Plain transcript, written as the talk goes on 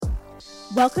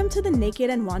Welcome to the Naked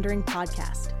and Wandering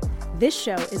podcast. This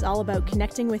show is all about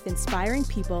connecting with inspiring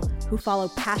people who follow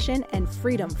passion and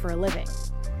freedom for a living.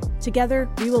 Together,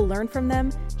 we will learn from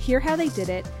them, hear how they did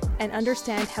it, and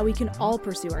understand how we can all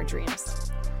pursue our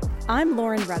dreams. I'm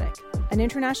Lauren Ruddick, an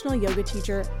international yoga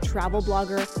teacher, travel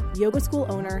blogger, yoga school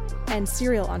owner, and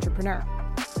serial entrepreneur.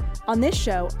 On this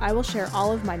show, I will share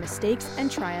all of my mistakes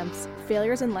and triumphs,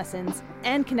 failures and lessons,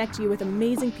 and connect you with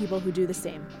amazing people who do the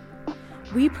same.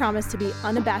 We promise to be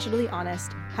unabashedly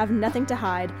honest, have nothing to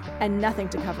hide, and nothing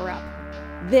to cover up.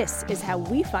 This is how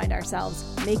we find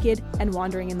ourselves naked and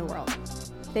wandering in the world.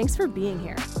 Thanks for being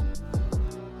here.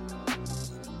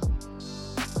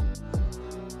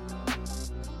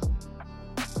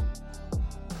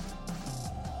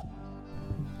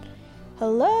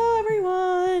 Hello,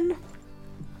 everyone.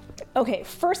 Okay,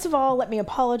 first of all, let me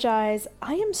apologize.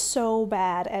 I am so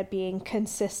bad at being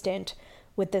consistent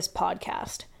with this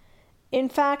podcast. In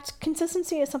fact,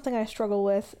 consistency is something I struggle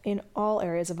with in all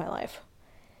areas of my life.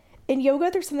 In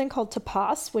yoga, there's something called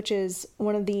tapas, which is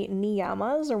one of the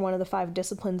niyamas, or one of the 5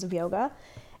 disciplines of yoga.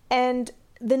 And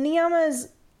the niyamas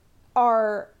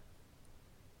are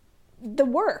the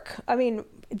work.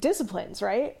 Disciplines,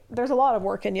 right? There's a lot of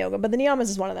work in yoga, but the niyamas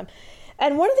is one of them.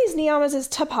 And one of these niyamas is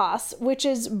tapas, which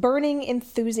is burning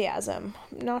enthusiasm.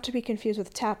 Not to be confused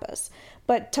with tapas,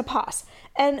 but tapas.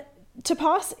 And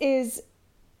tapas is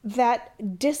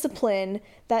that discipline,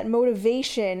 that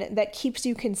motivation that keeps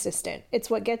you consistent. It's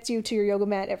what gets you to your yoga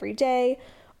mat every day,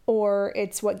 or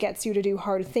it's what gets you to do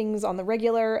hard things on the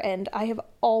regular. And I have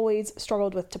always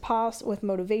struggled with tapas, with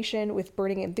motivation, with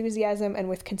burning enthusiasm, and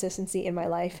with consistency in my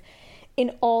life,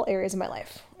 in all areas of my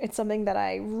life. It's something that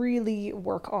I really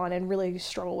work on and really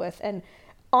struggle with. And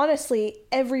honestly,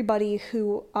 everybody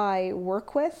who I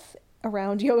work with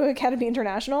around Yoga Academy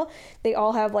International, they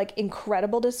all have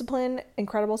incredible discipline,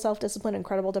 incredible self-discipline,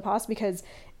 incredible tapas, because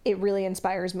it really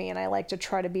inspires me, and I like to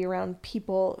try to be around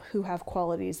people who have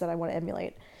qualities that I want to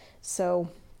emulate. So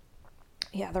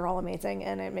yeah, they're all amazing,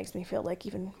 and it makes me feel like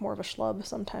even more of a schlub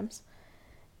sometimes.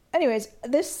 Anyways,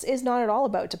 this is not at all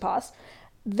about tapas.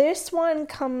 This one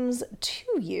comes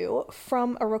to you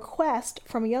from a request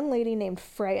from a young lady named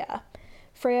Freya.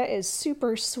 Freya is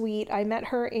super sweet. I met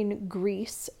her in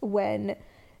Greece when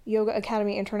Yoga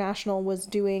Academy International was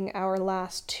doing our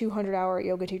last 200-hour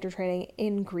yoga teacher training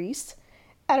in Greece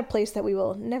at a place that we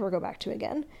will never go back to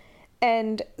again.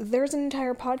 And there's an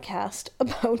entire podcast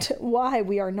about why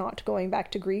we are not going back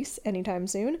to Greece anytime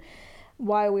soon,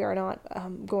 why we are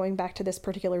not going back to this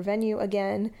particular venue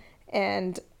again.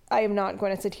 And I am not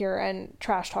going to sit here and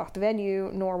trash talk the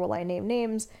venue, nor will I name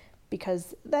names,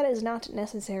 because that is not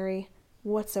necessary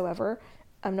whatsoever.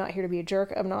 I'm not here to be a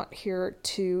jerk. I'm not here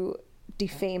to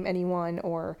defame anyone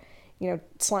or,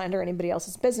 slander anybody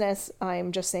else's business.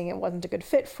 I'm just saying it wasn't a good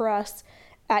fit for us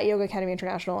at Yoga Academy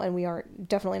International, and we are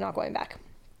definitely not going back.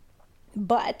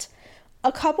 But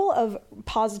a couple of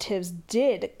positives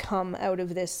did come out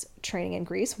of this training in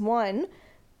Greece. One,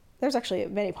 there's actually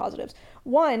many positives.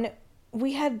 One,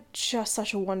 we had just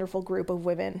such a wonderful group of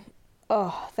women.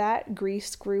 Oh, that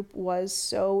Greece group was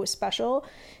so special.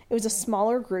 It was a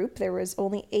smaller group. There was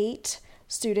only 8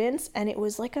 students, and it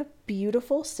was like a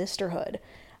beautiful sisterhood.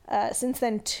 Since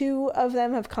then, 2 of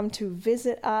them have come to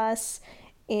visit us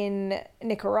in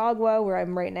Nicaragua, where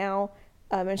I'm right now.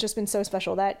 It's just been so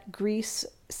special. That Greece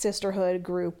sisterhood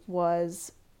group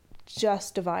was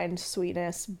just divine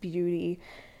sweetness, beauty.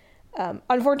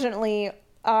 Unfortunately,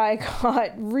 I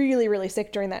got really, really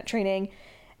sick during that training.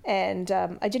 And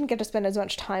I didn't get to spend as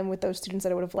much time with those students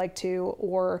that I would have liked to,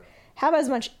 or have as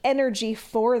much energy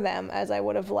for them as I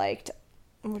would have liked,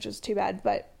 which is too bad.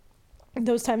 But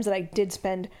those times that I did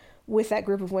spend with that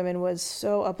group of women was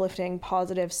so uplifting,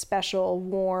 positive, special,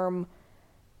 warm,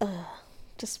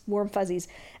 just warm fuzzies.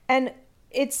 And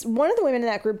it's one of the women in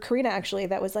that group, Karina, actually,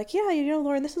 that was like, yeah,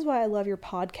 Lauren, this is why I love your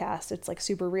podcast. It's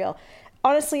super real.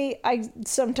 Honestly, I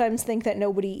sometimes think that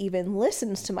nobody even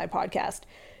listens to my podcast.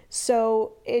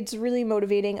 So it's really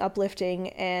motivating, uplifting,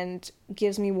 and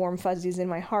gives me warm fuzzies in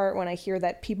my heart when I hear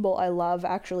that people I love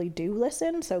actually do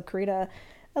listen. So Karina,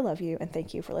 I love you and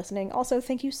thank you for listening. Also,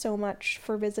 thank you so much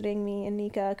for visiting me and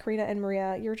Nika, Karina, and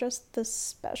Maria. You're just the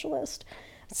specialist.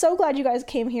 So glad you guys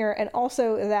came here. And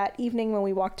also that evening when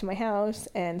we walked to my house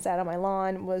and sat on my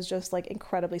lawn was just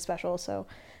incredibly special. So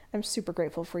I'm super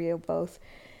grateful for you both.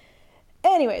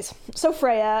 Anyways, so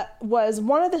Freya was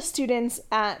one of the students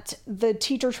at the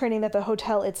teacher training that the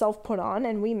hotel itself put on,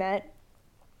 and we met.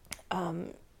 I remember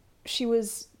she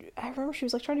was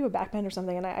trying to do a back bend or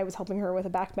something, and I was helping her with a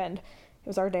back bend. It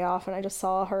was our day off, and I just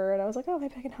saw her, and I was like, oh,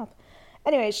 maybe I can help.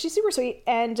 Anyway, she's super sweet.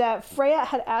 And Freya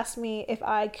had asked me if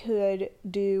I could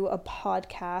do a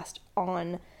podcast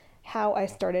on how I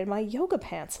started my yoga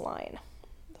pants line.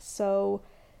 So,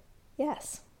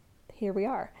 yes, here we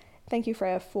are. Thank you,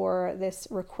 Freya, for this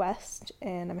request,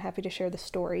 and I'm happy to share the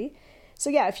story. So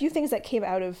yeah, a few things that came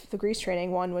out of the Grease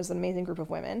training. One was an amazing group of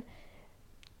women.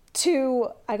 2,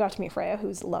 I got to meet Freya,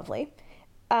 who's lovely.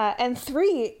 And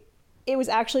 3, it was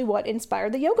actually what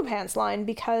inspired the yoga pants line,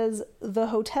 because the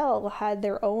hotel had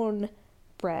their own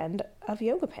brand of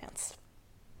yoga pants.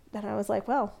 And I was like,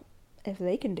 well, if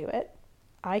they can do it,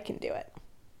 I can do it.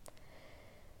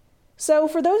 So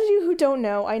for those of you who don't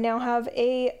know, I now have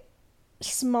a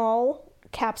small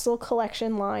capsule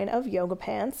collection line of yoga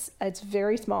pants. It's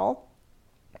very small.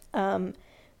 I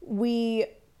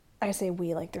say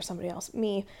we like there's somebody else.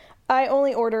 Me. I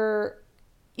only order,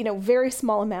 very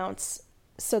small amounts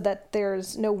so that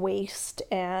there's no waste,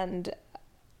 and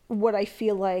what I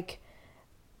feel like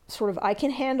sort of I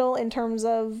can handle in terms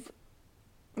of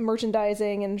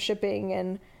merchandising and shipping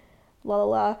and la la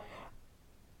la.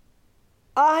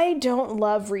 I don't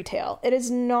love retail. It is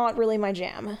not really my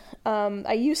jam.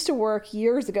 I used to work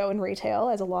years ago in retail,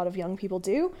 as a lot of young people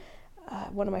do.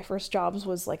 One of my first jobs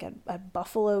was like at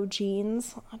Buffalo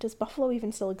Jeans. Does Buffalo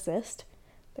even still exist?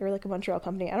 They were like a Montreal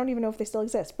company. I don't even know if they still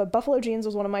exist, but Buffalo Jeans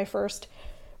was one of my first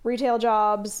retail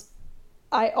jobs.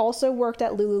 I also worked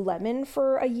at Lululemon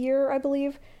for a year, I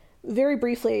believe. Very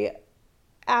briefly,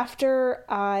 after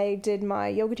I did my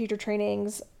yoga teacher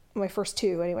trainings, my first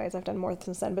 2 anyways, I've done more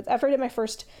since then, but after I did my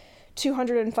first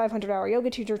 200 and 500 hour yoga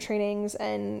teacher trainings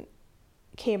and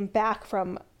came back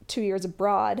from 2 years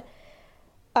abroad,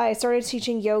 I started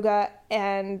teaching yoga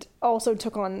and also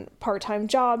took on part-time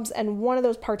jobs, and one of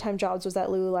those part-time jobs was at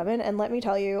Lululemon, and let me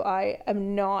tell you, I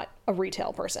am not a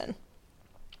retail person.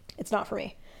 It's not for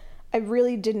me. I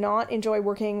really did not enjoy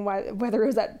working, whether it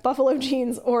was at Buffalo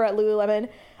Jeans or at Lululemon.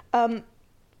 I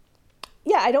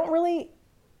don't really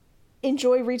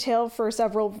enjoy retail for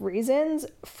several reasons.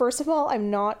 First of all, I'm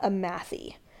not a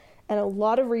mathy, and a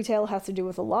lot of retail has to do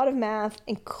with a lot of math,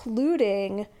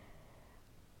 including,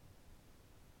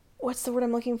 what's the word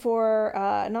I'm looking for?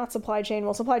 Not supply chain.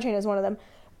 Well, supply chain is one of them.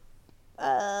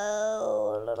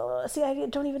 See, I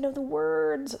don't even know the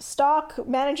words. Stock,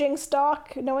 managing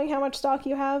stock, knowing how much stock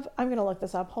you have. I'm going to look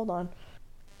this up. Hold on.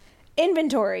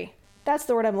 Inventory. That's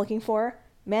the word I'm looking for.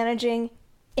 Managing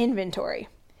inventory.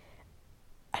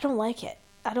 I don't like it.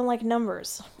 I don't like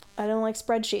numbers. I don't like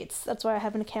spreadsheets. That's why I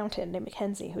have an accountant named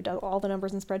Mackenzie who does all the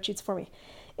numbers and spreadsheets for me.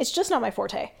 It's just not my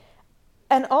forte.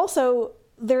 And also,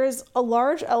 there's a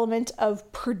large element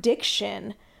of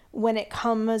prediction when it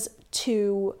comes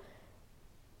to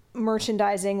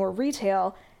merchandising or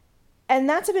retail, and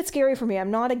that's a bit scary for me.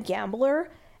 I'm not a gambler,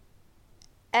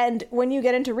 and when you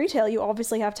get into retail, you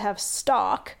obviously have to have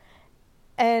stock,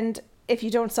 and if you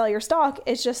don't sell your stock,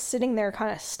 it's just sitting there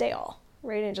kind of stale,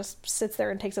 right? It just sits there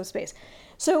and takes up space.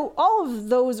 So all of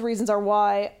those reasons are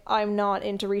why I'm not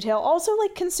into retail. Also,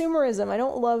 like consumerism. I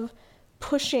don't love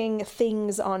pushing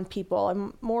things on people.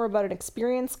 I'm more about an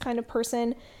experience kind of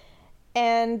person.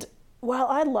 And while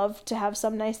I love to have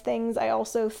some nice things, I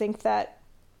also think that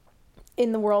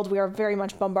in the world we are very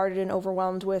much bombarded and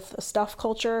overwhelmed with a stuff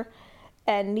culture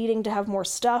and needing to have more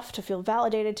stuff to feel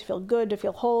validated, to feel good, to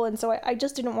feel whole. And so I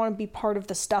just didn't want to be part of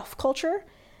the stuff culture.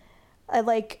 I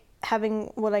like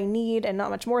having what I need and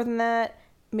not much more than that.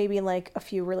 Maybe like a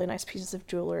few really nice pieces of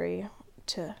jewelry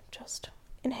to just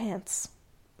enhance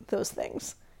those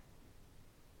things.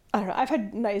 I don't know. I've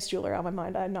had nice jewelry on my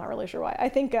mind. I'm not really sure why. I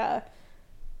think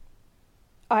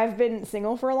I've been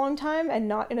single for a long time and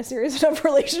not in a serious enough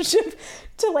relationship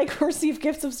to like receive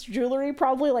gifts of jewelry,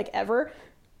 probably like ever.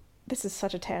 This is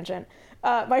such a tangent.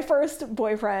 My first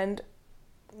boyfriend,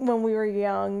 when we were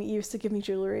young, used to give me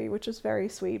jewelry, which was very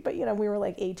sweet, but we were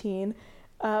like 18.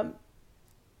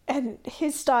 And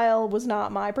his style was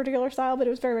not my particular style, but it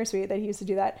was very, very sweet that he used to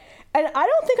do that. And I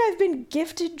don't think I've been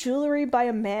gifted jewelry by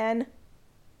a man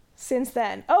since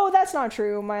then. Oh, that's not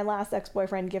true. My last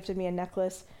ex-boyfriend gifted me a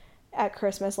necklace at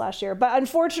Christmas last year. But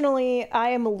unfortunately, I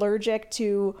am allergic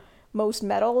to most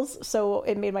metals, so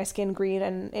it made my skin green,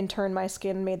 and in turn, my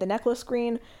skin made the necklace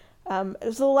green. So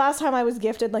the last time I was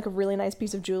gifted like a really nice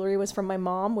piece of jewelry was from my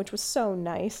mom, which was so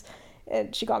nice.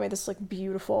 And she got me this like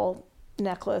beautiful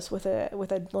necklace with a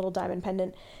little diamond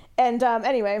pendant. And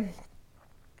anyway,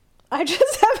 I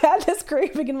just have had this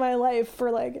craving in my life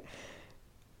for like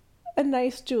a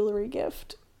nice jewelry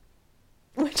gift,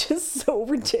 which is so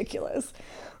ridiculous.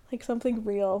 Like something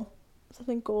real,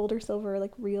 something gold or silver,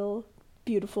 like real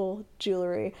beautiful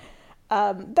jewelry.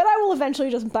 that I will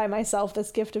eventually just buy myself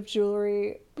this gift of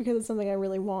jewelry because it's something I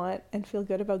really want and feel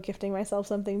good about gifting myself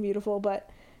something beautiful, but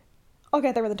I'll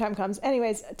get there when the time comes.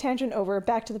 Anyways, tangent over,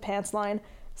 back to the pants line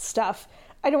stuff.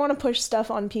 I don't want to push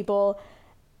stuff on people.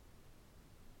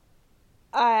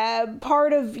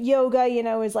 Part of yoga,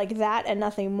 is like that and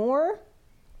nothing more.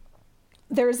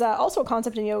 There's also a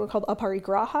concept in yoga called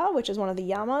aparigraha, which is one of the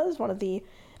yamas, one of the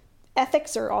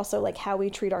ethics, or also like how we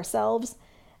treat ourselves.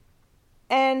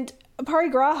 And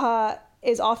aparigraha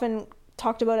is often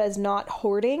talked about as not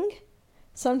hoarding.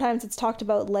 Sometimes it's talked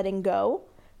about letting go,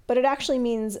 but it actually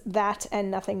means that and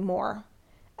nothing more.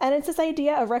 And it's this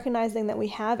idea of recognizing that we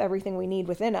have everything we need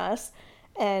within us,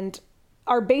 and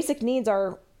our basic needs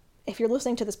are, if you're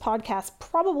listening to this podcast,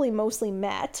 probably mostly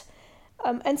met.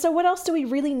 And so what else do we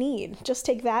really need? Just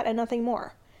take that and nothing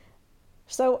more.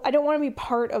 So I don't want to be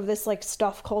part of this like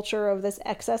stuff culture, of this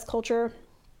excess culture,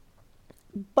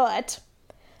 but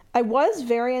I was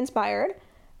very inspired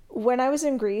when I was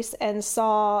in Greece and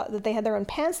saw that they had their own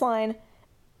pants line.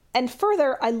 And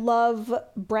further, I love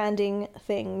branding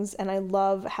things and I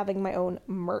love having my own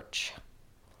merch.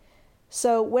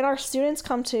 So when our students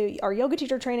come to our yoga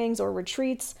teacher trainings or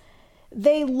retreats,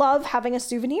 they love having a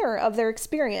souvenir of their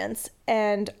experience.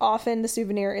 And often the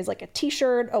souvenir is like a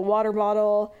t-shirt, a water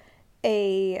bottle,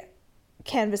 a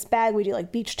canvas bag. We do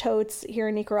like beach totes here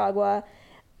in Nicaragua.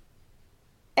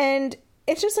 And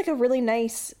it's just like a really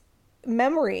nice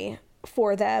memory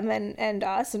for them and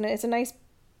us. And it's a nice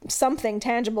something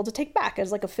tangible to take back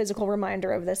as like a physical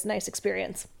reminder of this nice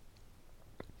experience.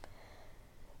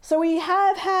 So we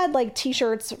have had like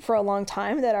t-shirts for a long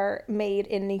time that are made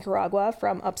in Nicaragua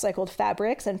from upcycled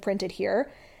fabrics and printed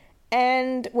here.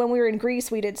 And when we were in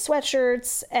Greece, we did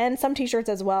sweatshirts and some t-shirts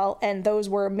as well. And those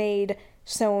were made,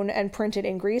 sewn, and printed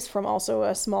in Greece from also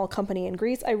a small company in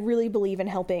Greece. I really believe in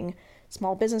helping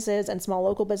small businesses and small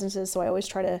local businesses. So I always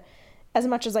try to, as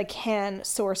much as I can,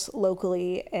 source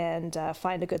locally and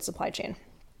find a good supply chain.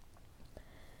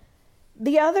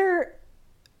 The other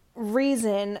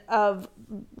reason of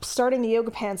starting the yoga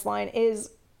pants line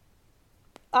is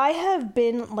I have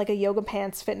been like a yoga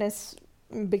pants, fitness,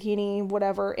 bikini,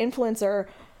 whatever, influencer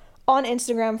on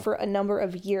Instagram for a number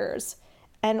of years.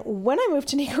 And when I moved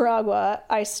to Nicaragua,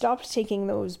 I stopped taking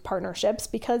those partnerships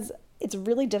because it's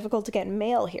really difficult to get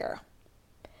mail here.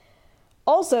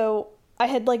 Also, I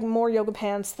had like more yoga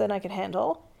pants than I could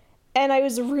handle. And I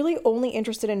was really only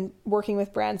interested in working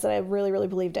with brands that I really, really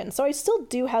believed in. So I still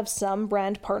do have some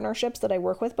brand partnerships that I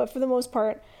work with, but for the most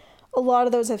part, a lot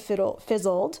of those have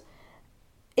fizzled,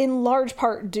 in large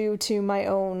part due to my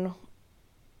own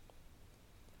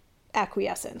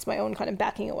acquiescence, my own kind of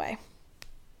backing away.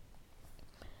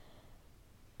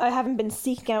 I haven't been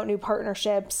seeking out new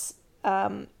partnerships.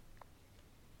 I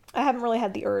haven't really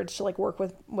had the urge to like work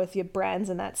with your brands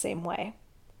in that same way.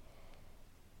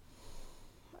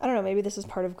 I don't know, maybe this is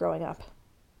part of growing up.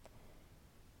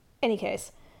 Any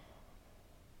case,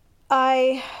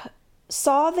 I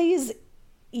saw these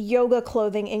yoga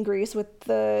clothing in Greece with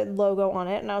the logo on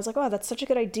it, and I was like, oh, that's such a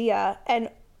good idea.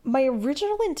 And my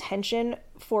original intention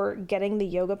for getting the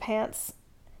yoga pants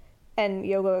and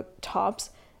yoga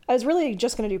tops, I was really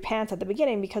just going to do pants at the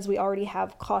beginning because we already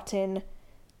have cotton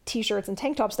t-shirts and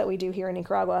tank tops that we do here in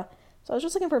Nicaragua. So I was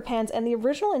just looking for pants, and the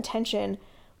original intention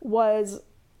was...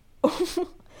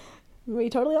 to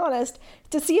be totally honest,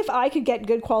 to see if I could get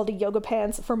good quality yoga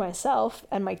pants for myself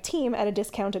and my team at a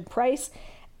discounted price.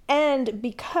 And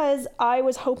because I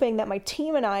was hoping that my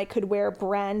team and I could wear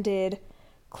branded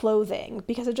clothing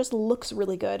because it just looks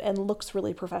really good and looks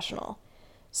really professional.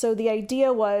 So the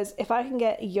idea was if I can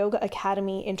get Yoga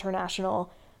Academy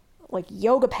International like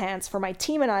yoga pants for my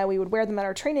team and I, we would wear them at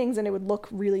our trainings and it would look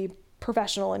really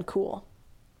professional and cool.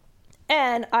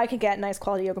 And I could get nice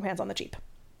quality yoga pants on the cheap.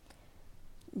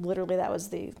 Literally, that was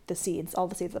the seeds, all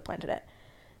the seeds that planted it.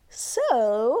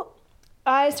 So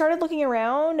I started looking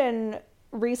around and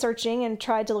researching and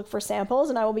tried to look for samples.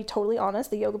 And I will be totally honest,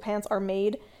 the yoga pants are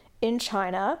made in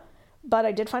China, but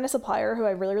I did find a supplier who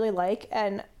I really, really like.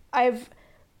 And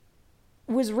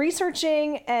was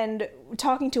researching and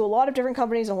talking to a lot of different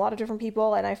companies and a lot of different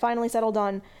people. And I finally settled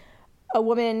on a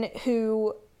woman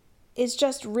who is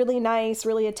just really nice,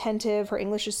 really attentive. Her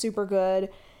English is super good.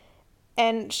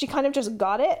 And she kind of just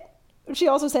got it. She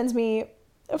also sends me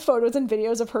photos and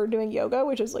videos of her doing yoga,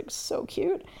 which is like so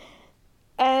cute.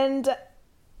 And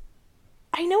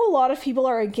I know a lot of people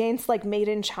are against like made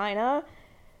in China.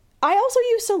 I also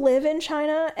used to live in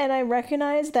China, and I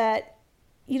recognize that,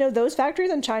 you know, those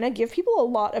factories in China give people a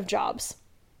lot of jobs.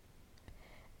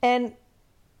 And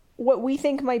what we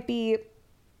think might be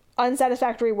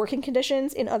unsatisfactory working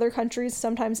conditions in other countries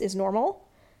sometimes is normal.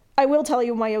 I will tell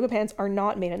you, my yoga pants are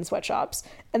not made in sweatshops,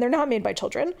 and they're not made by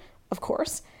children, of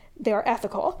course. They are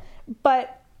ethical.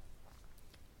 But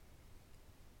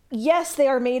yes, they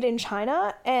are made in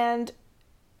China, and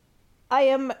I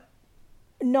am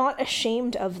not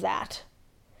ashamed of that.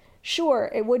 Sure,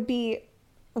 it would be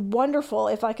wonderful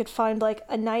if I could find like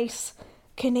a nice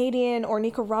Canadian or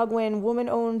Nicaraguan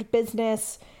woman-owned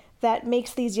business that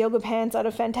makes these yoga pants out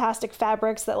of fantastic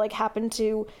fabrics that like happen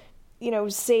to,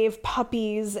 save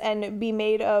puppies and be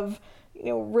made of,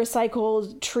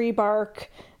 recycled tree bark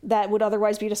that would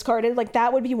otherwise be discarded. Like,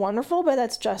 that would be wonderful, but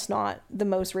that's just not the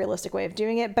most realistic way of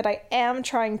doing it. But I am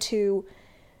trying to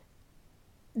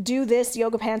do this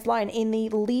yoga pants line in the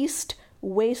least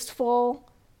wasteful,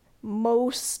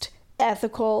 most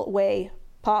ethical way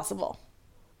possible.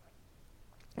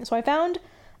 So I found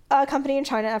a company in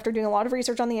China after doing a lot of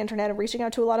research on the internet and reaching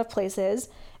out to a lot of places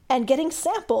and getting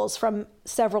samples from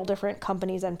several different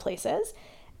companies and places.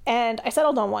 And I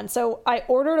settled on one. So I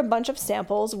ordered a bunch of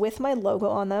samples with my logo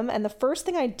on them. And the first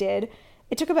thing I did,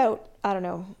 it took about,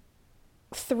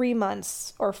 3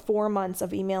 months or 4 months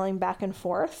of emailing back and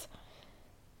forth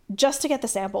just to get the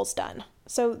samples done.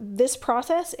 So this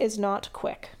process is not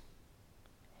quick.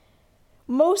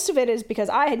 Most of it is because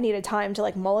I had needed time to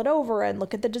like mull it over and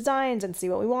look at the designs and see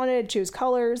what we wanted, choose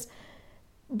colors.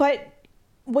 But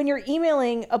when you're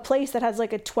emailing a place that has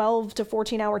like a 12 to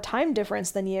 14 hour time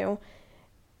difference than you,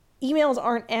 emails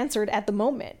aren't answered at the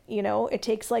moment. It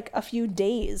takes like a few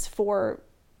days for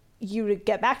you to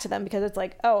get back to them because it's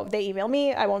like, oh, they email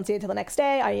me, I won't see it till the next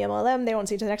day. I email them, they won't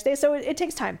see it till the next day. So it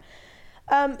takes time.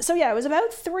 So yeah, it was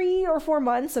about 3 or 4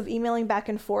 months of emailing back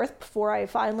and forth before I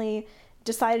finally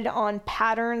decided on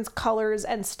patterns, colors,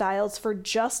 and styles for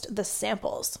just the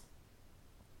samples.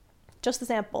 Just the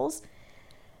samples.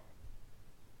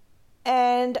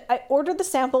 And I ordered the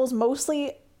samples,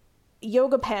 mostly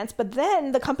yoga pants, but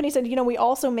then the company said, we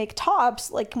also make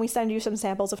tops. Like, can we send you some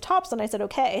samples of tops? And I said,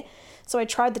 okay. So I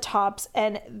tried the tops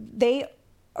and they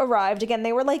arrived. Again,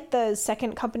 they were like the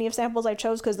second company of samples I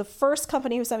chose because the first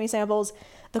company who sent me samples,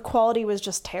 the quality was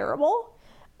just terrible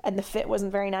and the fit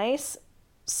wasn't very nice.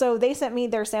 So they sent me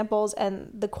their samples and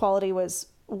the quality was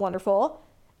wonderful.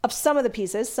 Of some of the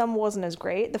pieces, some wasn't as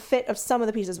great. The fit of some of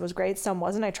the pieces was great, some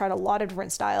wasn't. I tried a lot of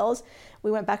different styles. We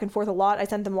went back and forth a lot. I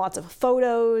sent them lots of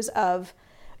photos of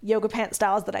yoga pant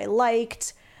styles that I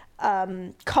liked,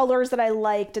 colors that I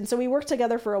liked. And so we worked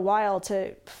together for a while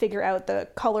to figure out the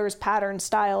colors, patterns,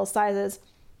 styles, sizes.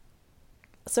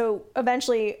 So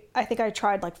eventually, I think I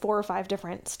tried like 4 or 5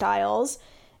 different styles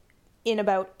in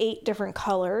about 8 different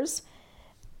colors.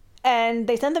 And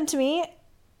they sent them to me,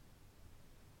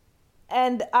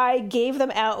 and I gave them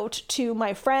out to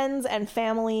my friends and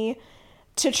family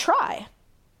to try,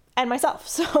 and myself.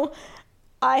 So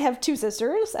I have 2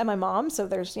 sisters and my mom, so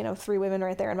there's, 3 women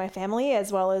right there in my family,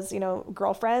 as well as,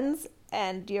 girlfriends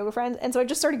and yoga friends. And so I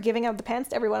just started giving out the pants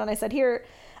to everyone, and I said, here,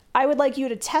 I would like you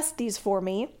to test these for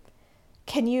me.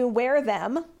 Can you wear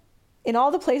them in all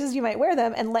the places you might wear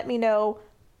them, and let me know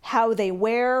how they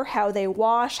wear, how they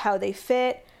wash, how they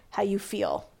fit, how you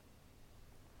feel.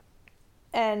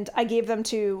 And I gave them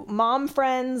to mom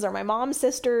friends or my mom's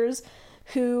sisters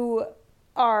who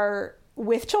are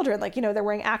with children. Like, they're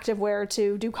wearing activewear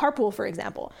to do carpool, for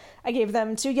example. I gave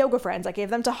them to yoga friends. I gave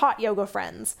them to hot yoga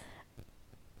friends,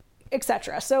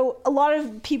 etc. So a lot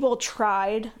of people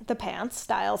tried the pants,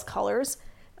 styles, colors,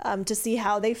 to see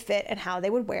how they fit and how they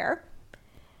would wear.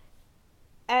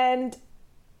 And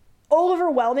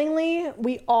overwhelmingly,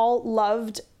 we all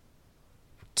loved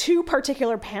 2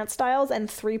 particular pant styles and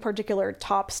 3 particular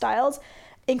top styles,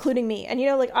 including me. And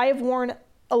I have worn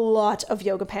a lot of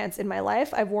yoga pants in my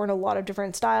life. I've worn a lot of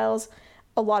different styles,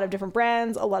 a lot of different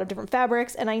brands, a lot of different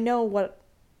fabrics, and I know what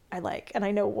I like and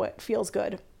I know what feels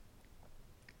good.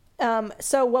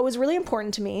 So what was really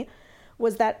important to me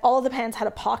was that all of the pants had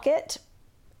a pocket.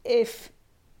 If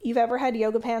you've ever had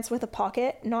yoga pants with a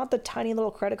pocket, not the tiny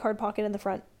little credit card pocket in the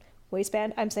front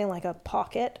waistband, I'm saying like a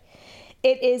pocket,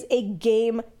 it is a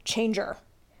game changer.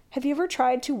 Have you ever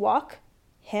tried to walk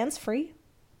hands-free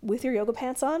with your yoga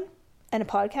pants on and a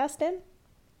podcast in?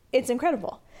 It's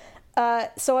incredible.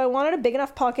 So I wanted a big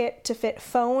enough pocket to fit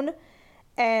phone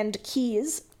and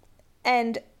keys,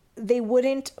 and they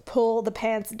wouldn't pull the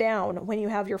pants down when you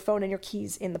have your phone and your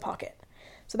keys in the pocket.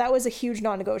 So that was a huge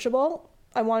non-negotiable.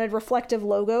 I wanted reflective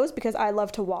logos because I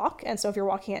love to walk, and so if you're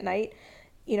walking at night,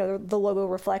 the logo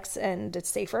reflects and it's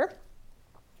safer.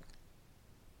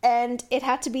 And it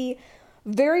had to be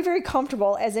very, very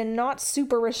comfortable, as in not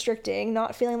super restricting,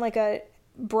 not feeling like a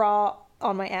bra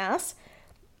on my ass,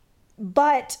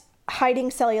 but hiding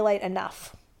cellulite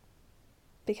enough.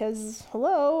 because,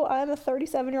 hello, I'm a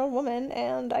 37-year-old woman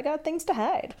and I got things to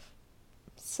hide,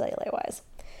 cellulite-wise.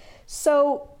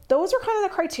 So those were kind of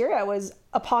the criteria. It was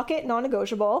a pocket,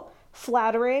 non-negotiable,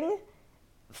 flattering,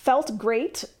 felt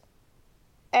great,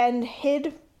 and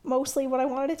hid mostly what I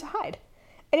wanted it to hide.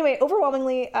 Anyway,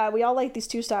 overwhelmingly, we all like these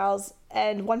two styles,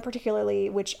 and one particularly,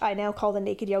 which I now call the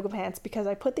naked yoga pants, because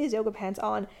I put these yoga pants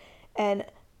on and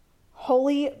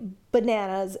holy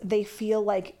bananas, they feel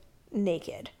like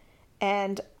naked.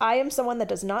 And I am someone that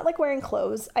does not like wearing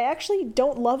clothes. I actually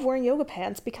don't love wearing yoga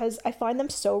pants because I find them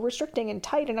so restricting and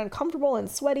tight and uncomfortable and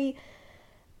sweaty.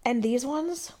 And these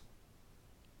ones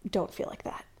don't feel like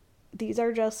that. These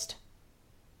are just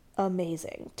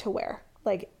amazing to wear.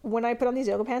 Like, when I put on these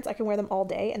yoga pants, I can wear them all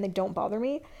day and they don't bother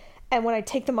me. And when I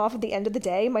take them off at the end of the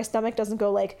day, my stomach doesn't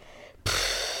go like,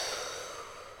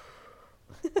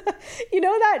 you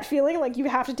know that feeling like you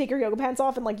have to take your yoga pants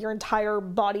off and like your entire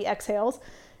body exhales?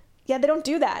 Yeah, they don't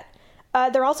do that.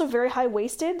 They're also very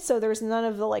high-waisted, so there's none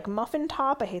of the like muffin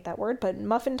top, I hate that word, but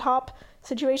muffin top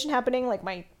situation happening. Like,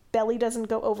 my belly doesn't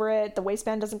go over it, the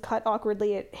waistband doesn't cut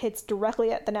awkwardly, it hits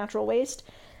directly at the natural waist.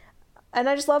 And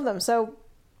I just love them. So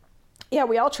yeah,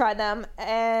 we all tried them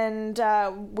and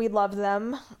we loved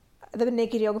them. The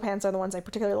naked yoga pants are the ones I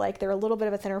particularly like. They're a little bit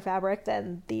of a thinner fabric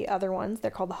than the other ones.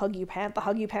 They're called the Hug You Pant. The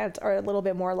Hug You Pants are a little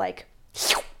bit more like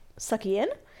sucky in,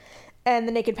 and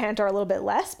the naked pant are a little bit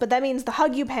less. But that means the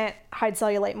Hug You Pant hides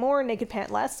cellulite more, naked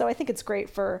pant less. So I think it's great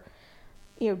for,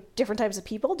 you know, different types of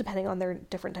people depending on their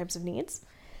different types of needs.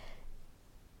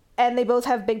 And they both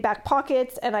have big back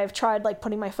pockets, and I've tried like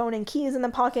putting my phone and keys in the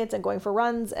pockets and going for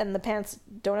runs, and the pants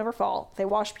don't ever fall. They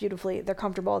wash beautifully. They're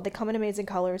comfortable. They come in amazing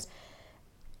colors.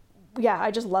 Yeah,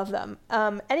 I just love them.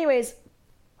 Anyways,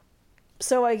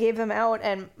 so I gave them out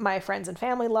and my friends and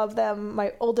family love them.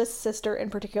 My oldest sister in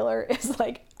particular is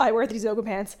like, I wear these yoga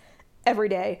pants every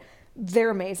day. They're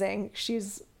amazing.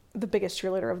 She's the biggest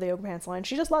cheerleader of the yoga pants line.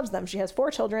 She just loves them. She has 4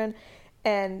 children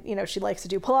and, you know, she likes to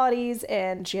do Pilates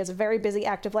and she has a very busy,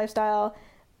 active lifestyle.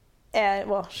 And,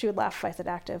 well, she would laugh if I said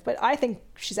active, but I think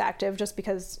she's active just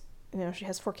because, you know, she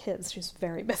has 4 kids. She's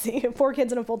very busy. 4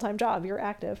 kids and a full-time job. You're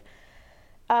active.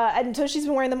 And so she's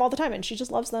been wearing them all the time and she just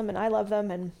loves them and I love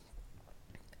them. And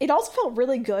it also felt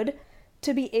really good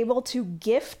to be able to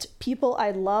gift people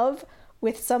I love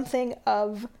with something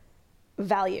of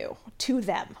value to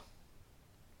them.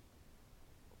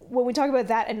 When we talk about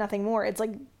that and nothing more, it's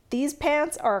like these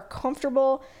pants are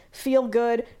comfortable, feel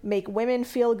good, make women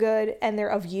feel good, and they're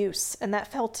of use. And that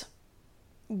felt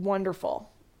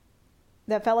wonderful.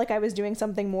 That felt like I was doing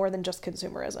something more than just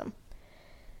consumerism.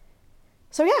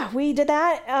 So yeah, we did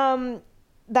that,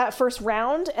 that first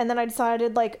round, and then I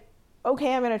decided like,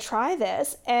 okay, I'm going to try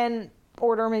this and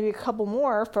order maybe a couple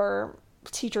more for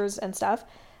teachers and stuff.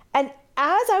 And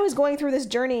as I was going through this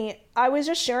journey, I was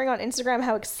just sharing on Instagram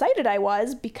how excited I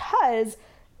was because,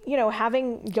 you know,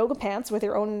 having yoga pants with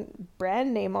your own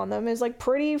brand name on them is like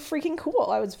pretty freaking cool.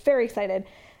 I was very excited.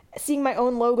 Seeing my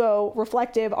own logo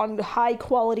reflective on high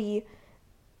quality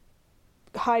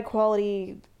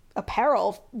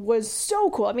apparel was so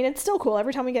cool. I mean, it's still cool.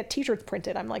 Every time we get t-shirts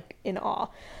printed, I'm like in awe.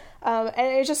 And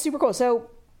it's just super cool. So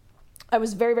I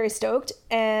was very, very stoked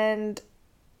and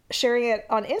sharing it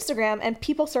on Instagram, and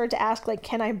people started to ask like,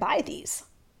 can I buy these?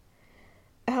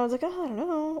 And I was like, oh, I don't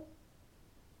know.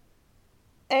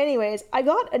 Anyways, I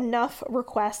got enough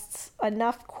requests,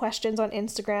 enough questions on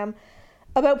Instagram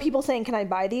about people saying, can I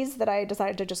buy these, that I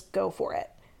decided to just go for it.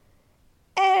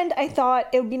 And I thought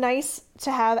it would be nice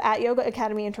to have at Yoga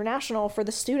Academy International for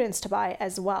the students to buy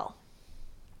as well.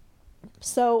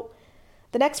 So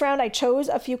the next round, I chose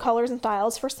a few colors and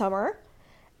styles for summer,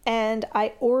 and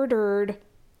I ordered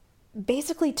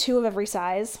basically 2 of every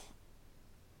size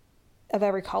of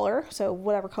every color. So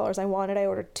whatever colors I wanted, I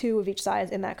ordered 2 of each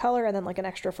size in that color and then like an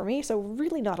extra for me. So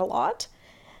really not a lot.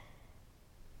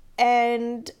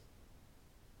 And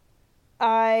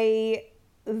I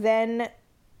then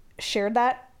shared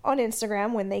that on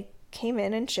Instagram when they came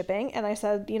in and shipping. And I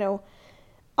said, you know,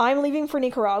 I'm leaving for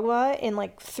Nicaragua in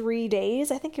like 3 days.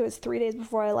 I think it was 3 days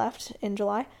before I left in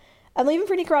July. I'm leaving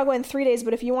for Nicaragua in 3 days,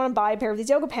 but if you want to buy a pair of these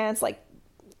yoga pants, like,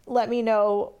 let me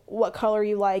know what color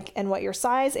you like and what your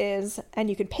size is, and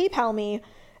you can PayPal me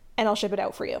and I'll ship it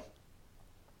out for you.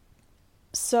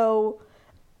 So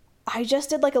I just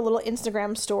did like a little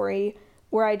Instagram story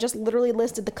where I just literally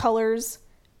listed the colors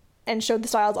and showed the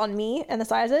styles on me and the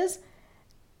sizes.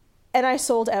 And I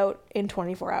sold out in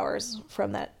 24 hours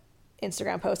from that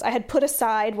Instagram post. I had put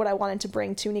aside what I wanted to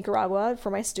bring to Nicaragua for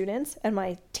my students and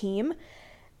my team.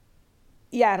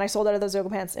 Yeah, and I sold out of those yoga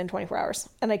pants in 24 hours.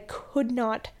 And I could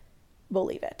not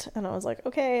believe it. And I was like,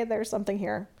 okay, there's something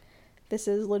here. this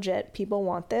is legit. People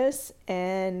want this,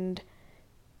 and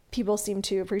people seem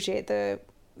to appreciate the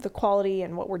quality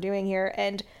and what we're doing here.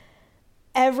 And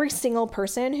every single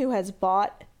person who has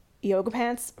bought yoga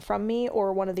pants from me,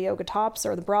 or one of the yoga tops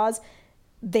or the bras,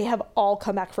 they have all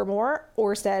come back for more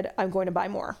or said, I'm going to buy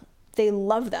more. They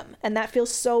love them. And that feels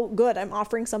so good. I'm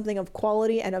offering something of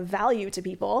quality and of value to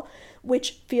people,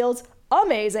 which feels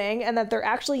amazing, and that they're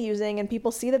actually using, and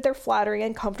people see that they're flattering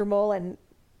and comfortable, and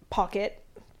pocket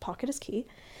is key.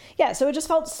 Yeah, so it just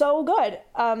felt so good.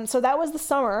 So that was the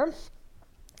summer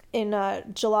in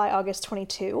July, August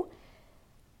 22.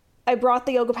 I brought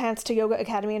the yoga pants to Yoga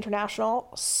Academy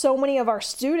International. So many of our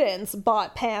students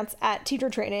bought pants at teacher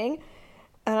training.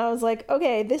 And I was like,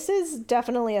 okay, this is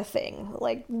definitely a thing.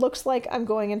 Like, looks like I'm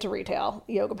going into retail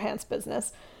yoga pants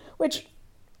business, which,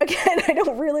 again, I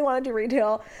don't really want to do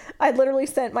retail. I literally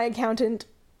sent my accountant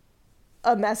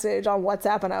a message on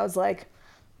WhatsApp, and I was like,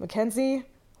 Mackenzie,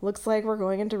 looks like we're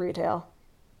going into retail.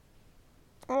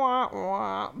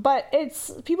 But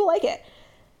people like it.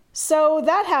 So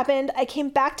that happened. I came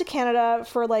back to Canada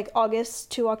for like August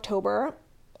to October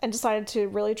and decided to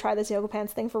really try this yoga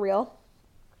pants thing for real.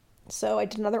 So I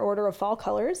did another order of fall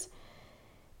colors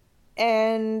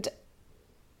and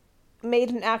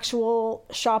made an actual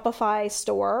Shopify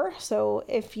store. So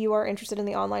if you are interested in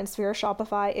the online sphere,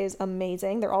 Shopify is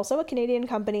amazing. They're also a Canadian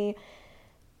company.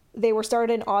 They were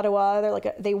started in Ottawa.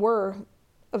 They were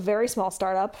a very small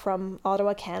startup from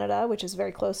Ottawa, Canada, which is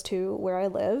very close to where I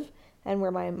live and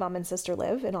where my mom and sister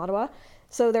live in Ottawa.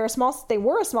 So they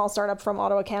were a small startup from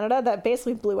Ottawa, Canada that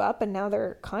basically blew up, and now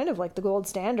they're kind of like the gold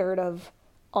standard of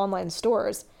online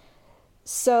stores.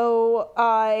 So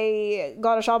I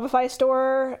got a Shopify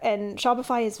store, and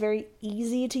Shopify is very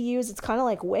easy to use. It's kind of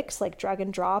like Wix, like drag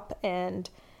and drop, and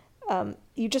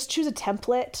you just choose a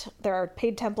template. There are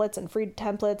paid templates and free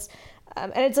templates,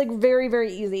 and it's like very,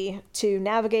 very easy to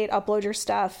navigate, upload your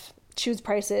stuff, choose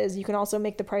prices. You can also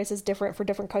make the prices different for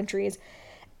different countries,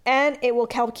 and it will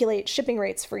calculate shipping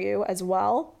rates for you as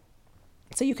well.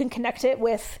 So you can connect it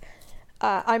with,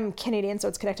 I'm Canadian, so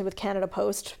it's connected with Canada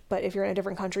Post, but if you're in a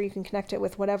different country, you can connect it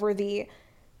with whatever the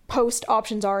post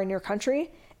options are in your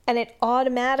country, and it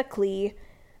automatically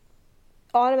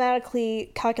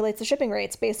calculates the shipping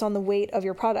rates based on the weight of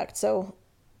your product. So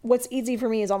what's easy for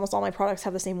me is almost all my products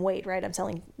have the same weight, right? I'm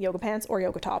selling yoga pants or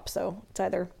yoga tops, so it's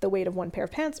either the weight of one pair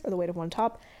of pants or the weight of one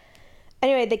top.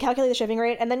 Anyway, they calculate the shipping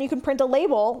rate, and then you can print a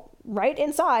label right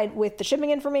inside with the shipping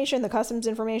information, the customs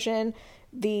information,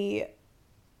 the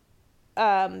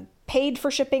paid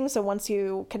for shipping. So once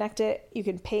you connect it, you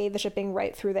can pay the shipping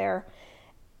right through there.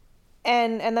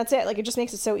 And that's it. Like, it just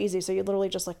makes it so easy. So you literally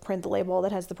just like print the label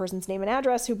that has the person's name and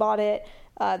address, who bought it,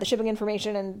 the shipping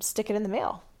information, and stick it in the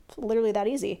mail. It's literally that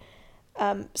easy.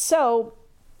 So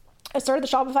I started the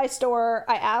Shopify store.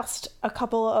 I asked a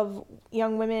couple of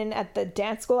young women at the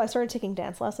dance school. I started taking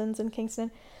dance lessons in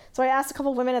Kingston. So I asked a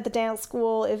couple of women at the dance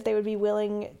school if they would be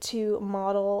willing to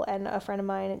model, and a friend of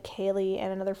mine, Kaylee,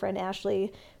 and another friend,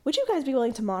 Ashley, would you guys be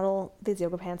willing to model these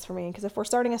yoga pants for me? Because if we're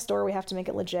starting a store, we have to make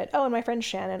it legit. Oh, and my friend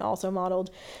Shannon also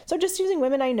modeled. So just using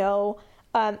women I know,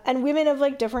 and women of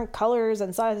like different colors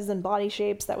and sizes and body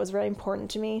shapes. That was very important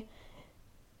to me.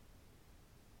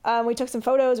 We took some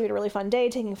photos. We had a really fun day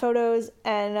taking photos,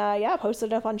 and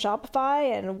posted it up on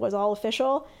Shopify, and it was all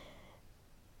official.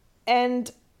 And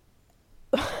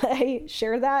I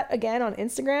shared that again on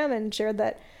Instagram and shared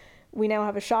that we now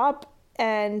have a shop.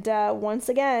 And once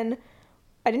again,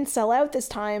 I didn't sell out this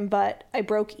time, but I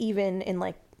broke even in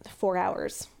like 4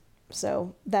 hours.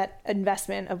 So that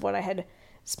investment of what I had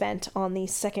spent on the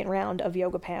second round of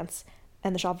yoga pants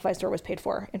and the Shopify store was paid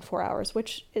for in 4 hours,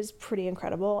 which is pretty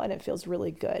incredible, and it feels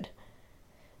really good.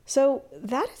 So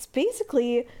that is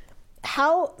basically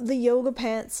how the yoga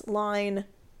pants line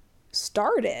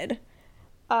started.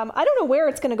 I don't know where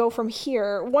it's going to go from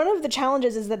here. One of the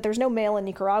challenges is that there's no mail in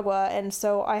Nicaragua, and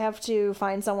so I have to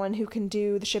find someone who can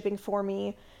do the shipping for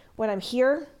me when I'm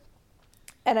here,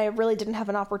 and I really didn't have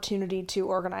an opportunity to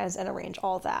organize and arrange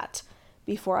all that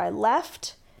before I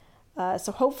left.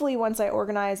 So hopefully once I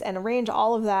organize and arrange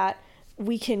all of that,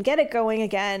 we can get it going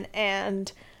again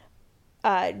and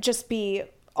just be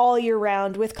all year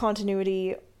round with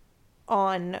continuity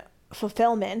on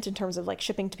fulfillment in terms of like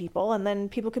shipping to people, and then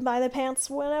people can buy the pants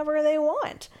whenever they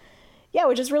want. Yeah,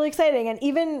 which is really exciting. And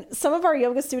even some of our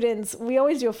yoga students, we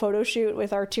always do a photo shoot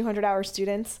with our 200-hour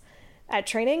students at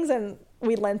trainings, and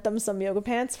we lent them some yoga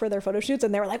pants for their photo shoots,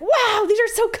 and they were like, wow, these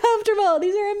are so comfortable,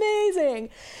 these are amazing.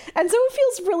 And so it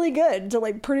feels really good to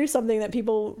like produce something that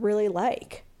people really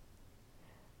like.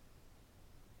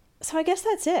 So I guess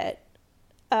that's it.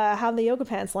 How the yoga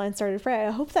pants line started for. I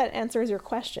hope that answers your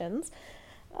questions.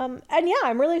 And yeah,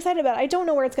 I'm really excited about it. I don't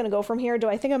know where it's going to go from here. Do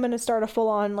I think I'm going to start a full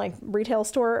on like retail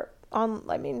store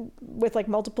with like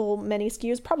many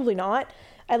SKUs? Probably not.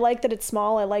 I like that it's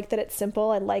small. I like that it's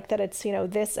simple. I like that it's,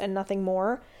 this and nothing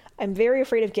more. I'm very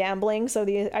afraid of gambling. So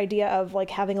the idea of like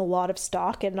having a lot of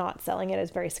stock and not selling it is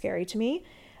very scary to me.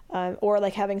 Or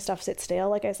like having stuff sit stale,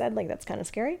 like I said, like that's kind of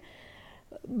scary.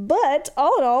 But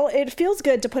all in all, it feels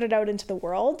good to put it out into the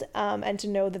world, and to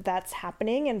know that that's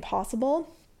happening and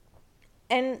possible.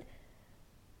 And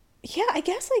yeah, I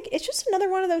guess like it's just another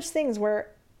one of those things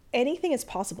where anything is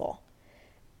possible.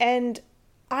 And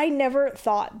I never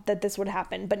thought that this would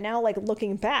happen. But now, like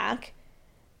looking back,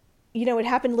 it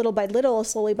happened little by little,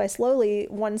 slowly by slowly,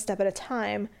 one step at a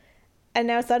time. And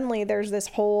now suddenly there's this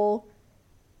whole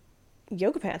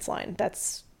yoga pants line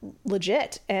that's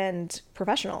legit and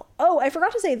professional. Oh, I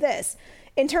forgot to say this.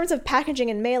 In terms of packaging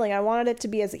and mailing, I wanted it to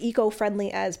be as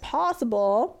eco-friendly as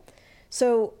possible.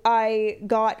 So I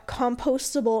got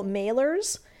compostable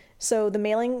mailers. So the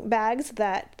mailing bags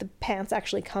that the pants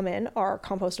actually come in are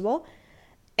compostable.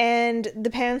 And the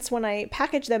pants, when I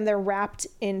package them, they're wrapped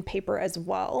in paper as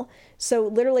well. So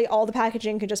literally all the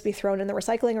packaging can just be thrown in the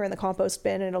recycling or in the compost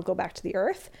bin and it'll go back to the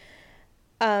earth.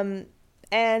 And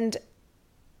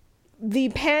the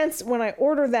pants, when I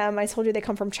order them, I told you they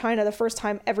come from China. The first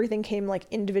time everything came like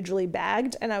individually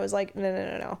bagged. And I was like,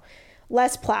 no.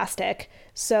 Less plastic.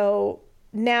 So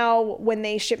now when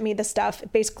they ship me the stuff,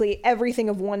 basically everything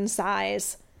of one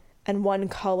size and one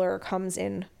color comes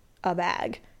in a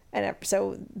bag. And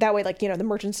so that way, like, the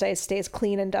merchandise stays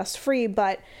clean and dust free,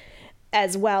 but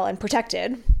as well and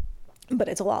protected, but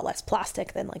it's a lot less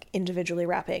plastic than like individually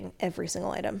wrapping every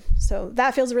single item. So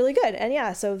that feels really good. And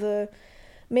yeah, so the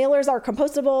mailers are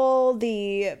compostable.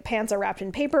 The pants are wrapped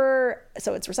in paper,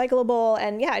 so it's recyclable.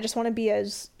 And yeah, I just want to be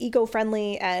as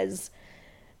eco-friendly, as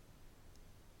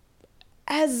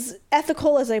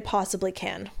ethical as I possibly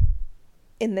can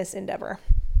in this endeavor.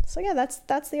 So yeah,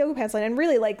 that's the yoga pants line. And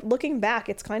really, like, looking back,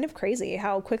 it's kind of crazy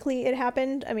how quickly it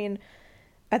happened. I mean,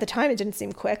 at the time it didn't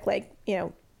seem quick, like,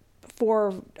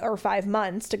 4 or 5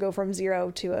 months to go from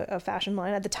zero to a fashion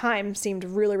line at the time seemed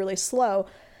really, really slow.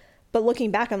 But looking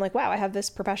back, I'm like, wow, I have this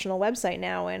professional website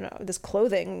now and this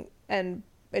clothing, and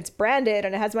it's branded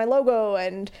and it has my logo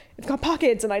and it's got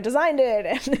pockets and I designed it.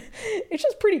 And it's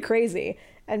just pretty crazy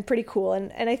and pretty cool.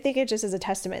 And I think it just is a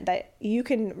testament that you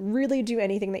can really do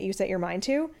anything that you set your mind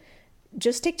to.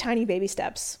 Just take tiny baby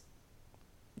steps,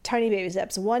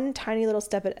 one tiny little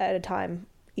step at a time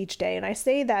each day. And I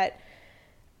say that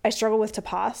I struggle with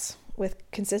tapas, with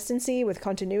consistency, with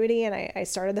continuity. And I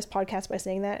started this podcast by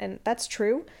saying that, and that's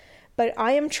true. But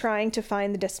I am trying to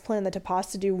find the discipline and the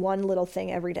tapas to do one little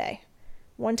thing every day,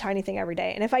 one tiny thing every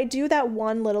day. And if I do that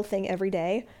one little thing every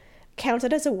day, count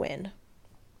it as a win.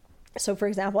 So for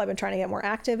example, I've been trying to get more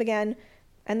active again.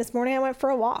 And this morning I went for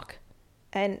a walk.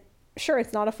 And sure,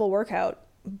 it's not a full workout,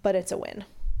 but it's a win.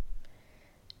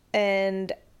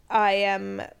 And I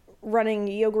am running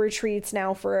yoga retreats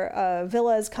now for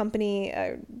Villa's company.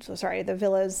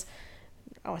 The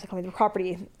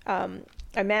property.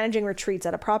 I'm managing retreats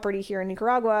at a property here in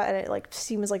Nicaragua, and it like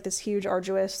seems like this huge,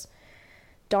 arduous,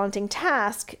 daunting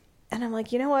task. And I'm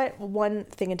like, you know what? One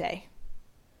thing a day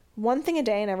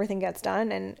and everything gets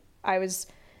done. And I was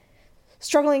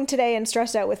struggling today and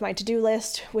stressed out with my to-do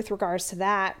list with regards to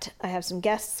that. I have some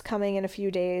guests coming in a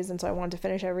few days, and so I wanted to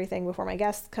finish everything before my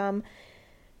guests come.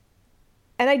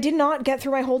 And I did not get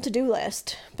through my whole to-do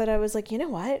list, but I was like, you know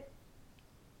what?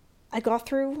 I got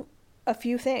through a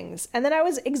few things. And then I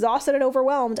was exhausted and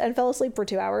overwhelmed and fell asleep for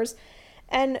 2 hours.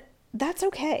 And that's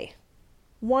okay.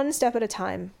 One step at a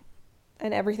time,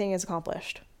 and everything is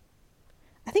accomplished.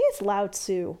 I think it's Lao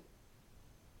Tzu.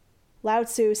 Lao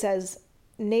Tzu says,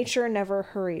 nature never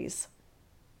hurries,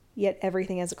 yet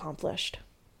everything is accomplished.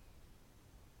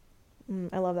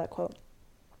 I love that quote.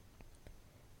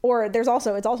 Or it's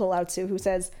also Lao Tzu who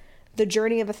says, the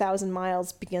journey of 1,000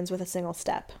 miles begins with a single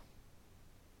step.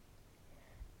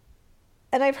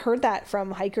 And I've heard that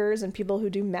from hikers and people who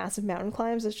do massive mountain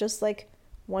climbs. It's just like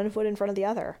one foot in front of the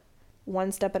other,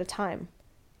 one step at a time.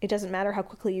 It doesn't matter how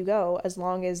quickly you go, as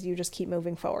long as you just keep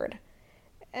moving forward.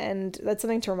 And that's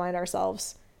something to remind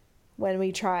ourselves when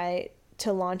we try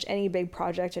to launch any big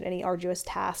project and any arduous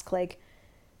task. Like,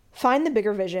 find the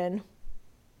bigger vision,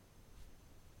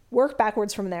 work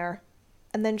backwards from there,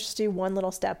 and then just do one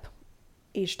little step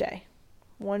each day,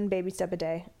 one baby step a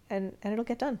day, and it'll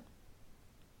get done.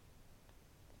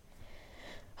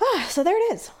 So there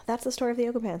it is. That's the story of the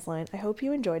Yoga Pants line. I hope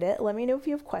you enjoyed it. Let me know if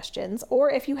you have questions,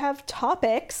 or if you have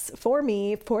topics for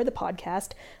me for the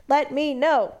podcast, let me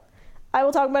know. I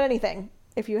will talk about anything.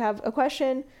 If you have a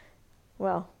question,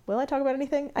 Well, will I talk about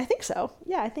anything? I think so.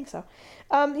 Yeah, I think so.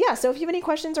 So if you have any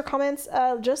questions or comments,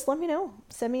 just let me know.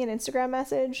 Send me an Instagram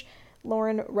message,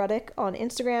 Lauren Ruddick on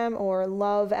Instagram, or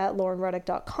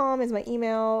love@laurenruddick.com is my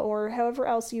email, or however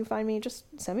else you find me. Just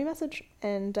send me a message,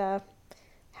 and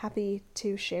happy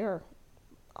to share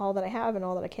all that I have and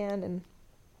all that I can and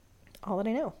all that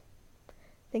I know.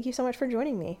 Thank you so much for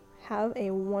joining me. Have a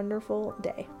wonderful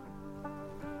day.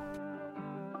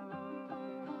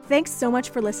 Thanks so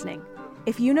much for listening.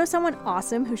 If you know someone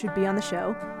awesome who should be on the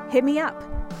show, hit me up.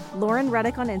 Lauren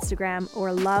Ruddick on Instagram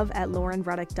or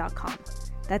love@laurenruddick.com.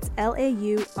 That's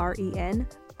LAURENRUDICK.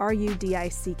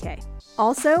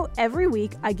 Also, every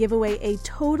week I give away a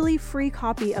totally free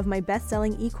copy of my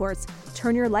best-selling e-course,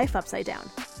 Turn Your Life Upside Down.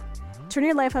 Turn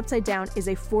Your Life Upside Down is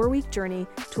a 4-week journey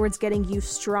towards getting you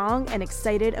strong and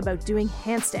excited about doing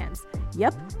handstands.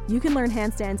 Yep, you can learn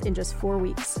handstands in just 4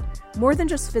 weeks. More than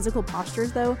just physical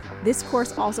postures though, this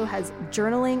course also has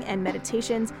journaling and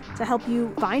meditations to help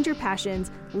you find your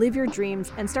passions, live your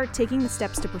dreams, and start taking the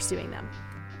steps to pursuing them.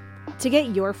 To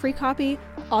get your free copy,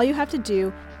 all you have to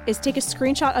do is take a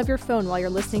screenshot of your phone while you're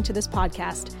listening to this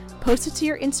podcast, post it to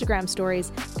your Instagram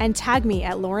stories, and tag me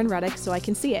at Lauren Ruddick so I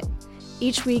can see it.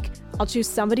 Each week, I'll choose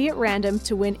somebody at random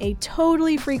to win a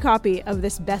totally free copy of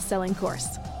this best-selling course.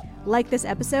 Like this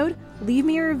episode, leave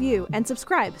me a review and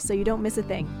subscribe so you don't miss a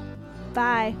thing.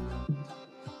 Bye.